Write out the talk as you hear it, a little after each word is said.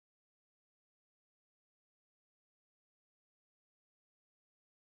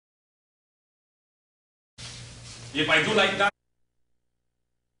if I do like that,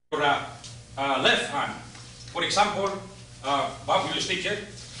 for left hand, for example, Bob, will you stick here?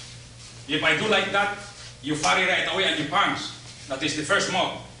 If I do like that, you fire right away and you punch. That is the first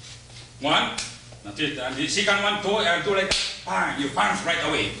move. One, that's it. And the second one, two, I do like that, bang, you punch right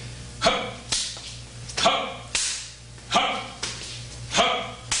away. Hup, hup, hup,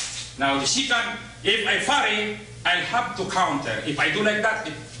 hup. Now the second, if I fire, I'll have to counter. If I do like that,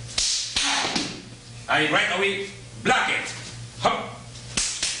 I right away block it. Hup,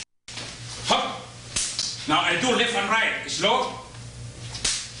 hup. Now I do left and right. Slow,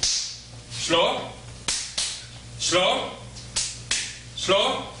 slow, slow,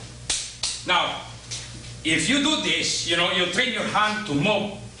 slow. Now, if you do this, you know, you train your hand to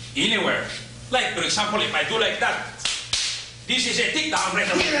move anywhere. Like, for example, if I do like that, this is a takedown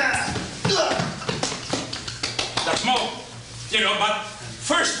right away. That's move. You know, but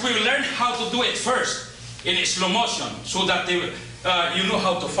first we will learn how to do it first in a slow motion so that you know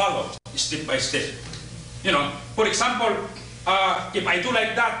how to follow step by step. You know, for example, if I do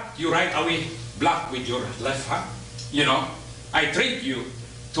like that, you right away block with your left hand. You know, I train you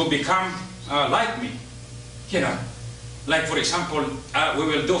to become like me. You know, like for example, we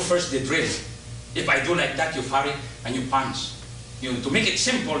will do first the drill. If I do like that, you fire and you punch. You know, to make it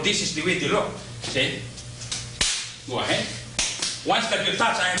simple, this is the way to look. See? Go ahead. Once that you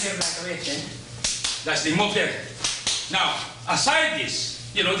touch, I am here right away. See? That's the move there. Now, aside this,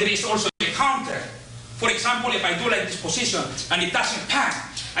 you know, there is also a counter. For example, if I do like this position and it doesn't pan,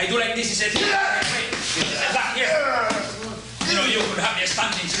 I do like this, it says, that here. You know, you could have a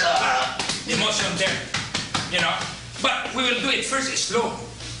standing emotion there. You know, but we will do it first slow.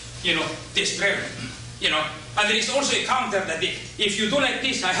 You know, this drill. You know, and there is also a counter that if you do like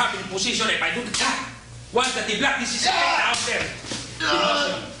this, I have in position, if I do the tap, once that the black, this is out there.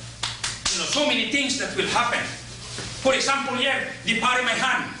 Emotion. You know, so many things that will happen. For example, here, the power in my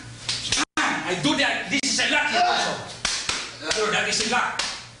hand. I do that. This is a lock here also. So that is a lock.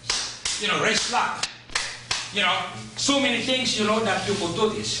 You know, wrist lock. You know, so many things, you know, that you could do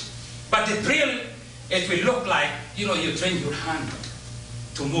this. But the drill, it will look like, you know, you train your hand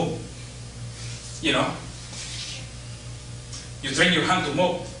to move. You know, you train your hand to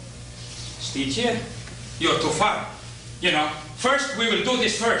move. Stitch here. You're too far. You know, first we will do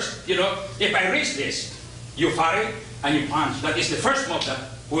this first. You know, if I raise this, you fire it and you punch. That is the first move that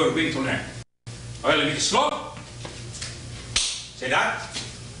we are going to learn. Well, let me slow. Say that.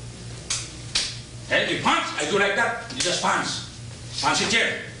 Okay, you punch. I do like that. You just punch. Punch it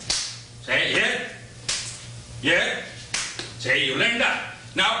here. Say here. Here. Say you learn that.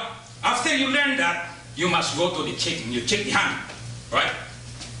 Now, after you learn that, you must go to the checking. You check the hand. Right?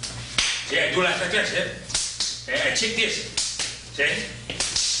 Say I do like that. Say I check this. Say.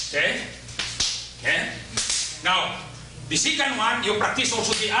 Say. Okay. Now, the second one, you practice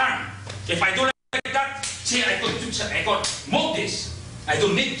also the arm. If I do like that, see, I could move this. I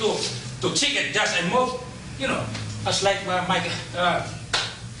don't need to check it, just I move, you know, as like Mike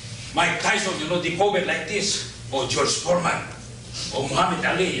Tyson, you know, the cover like this, or George Foreman, or Muhammad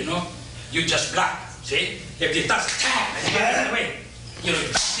Ali, you know, you just block, see? If they touch, I get it away. You know, you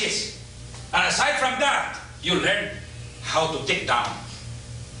touch this. And aside from that, you learn how to take down.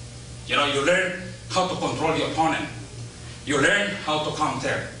 You know, you learn how to control your opponent. You learn how to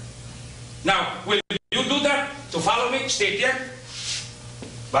counter. Now, will you do that to follow me? Stay here.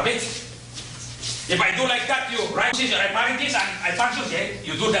 Bobby? If I do like that, you right position, I parry this and I punch you, okay?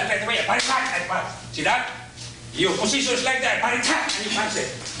 You do that right away, I parry back, I punch. See that? Your position is like that, I parry back, and you punch it.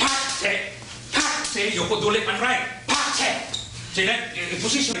 Punch it. Punch it. You could do left and right. Punch it. See that? The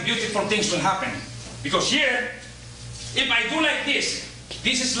position, beautiful things will happen. Because here, if I do like this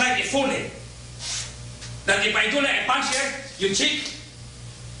is like a full leg. That if I do like a punch here, you check.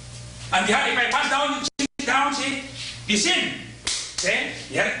 And if I punch down, you check down, see? The same.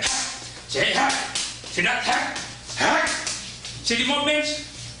 See? Here. See? See that? See the movements?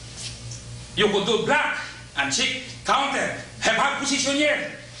 You could do block and check, counter, have hard position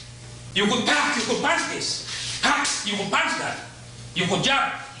here. You could tap, you could punch this. You could punch that. You could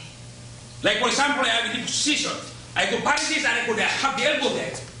jump. Like for example, I have the position. I could punch this and I could have the elbow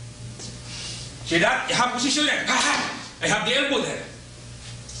there. See that? I have position there. I have the elbow there.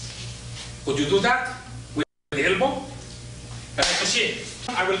 Could you do that with the elbow? I have to see.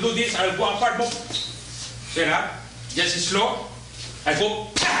 I will do this, I will go apart move. See that? Just slow. I go.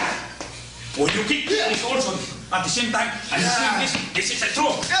 Or you kick this also at the same time. And this is a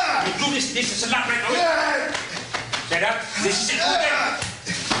throw. You do this is a lap right away. See that? This is a throw.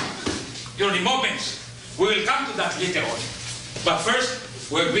 You know the movements. We will come to that later on. But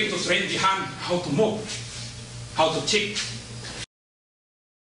first, we're going to train the hand how to move. how to check